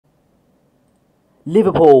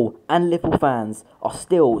Liverpool and Liverpool fans are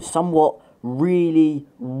still somewhat really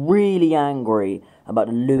angry about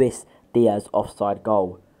the Luis Diaz offside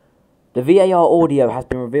goal. The VAR audio has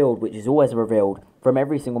been revealed, which is always revealed from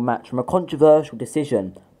every single match, from a controversial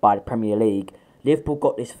decision by the Premier League. Liverpool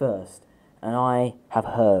got this first, and I have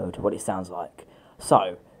heard what it sounds like.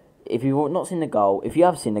 So, if you've not seen the goal, if you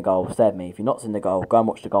have seen the goal, stay with me. If you've not seen the goal, go and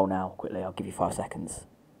watch the goal now, quickly. I'll give you 5 seconds.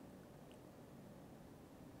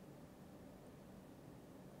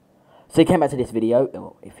 So he came back to this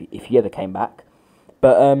video, if he ever came back.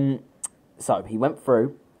 But, so he went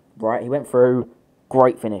through, right? He went through,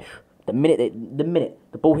 great finish. The minute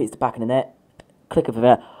the ball hits the back of the net, click of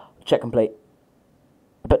it, check complete.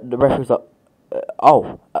 But the referee was like,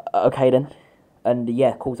 okay then. And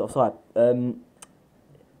yeah, calls it offside. The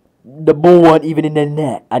ball weren't even in the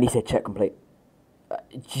net, and he said check complete.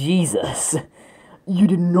 Jesus. You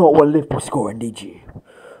did not want Liverpool scoring, did you?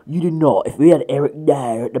 You did not. If we had Eric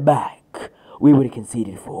Dyer at the back, we would have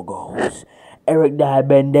conceded 4 goals. Eric Dyer,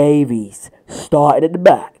 Ben Davies started at the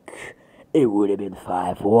back. It would have been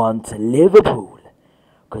 5-1 to Liverpool,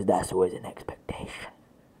 because that's always an expectation.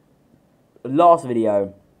 Last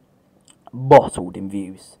video, bottled in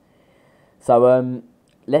views. So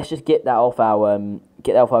let's just get that off our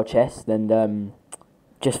chest, and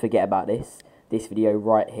just forget about this video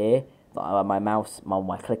right here. My mouse,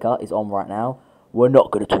 my clicker is on right now. We're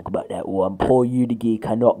not going to talk about that one. Poor Udigi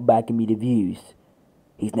cannot bag me the views.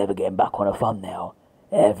 He's never getting back on a thumbnail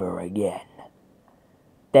ever again.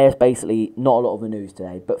 There's basically not a lot of the news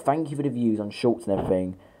today, but thank you for the views on shorts and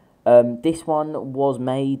everything. This one was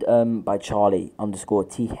made by Charlie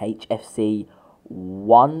 _THFC1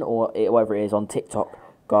 or whatever it is on TikTok.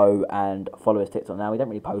 Go and follow his TikTok now. We don't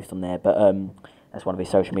really post on there, but that's one of his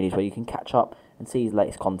social medias where you can catch up and see his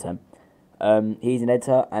latest content. He's an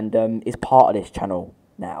editor and is part of this channel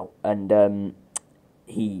now, and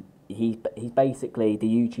he's basically the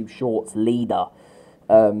YouTube Shorts leader.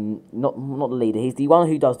 Not the leader. He's the one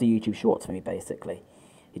who does the YouTube Shorts for me. Basically,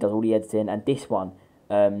 he does all the editing. And this one,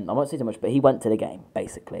 I won't say too much, but he went to the game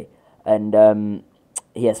basically, and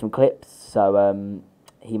he has some clips. So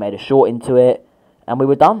he made a short into it, and we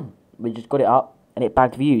were done. We just got it up, and it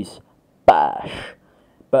bagged views. Bash.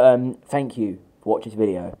 But thank you for watching this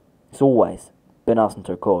video. It's always been awesome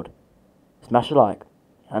to record. Smash a like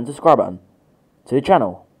and subscribe button to the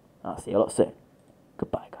channel. I'll see you a lot soon.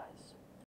 Goodbye, guys.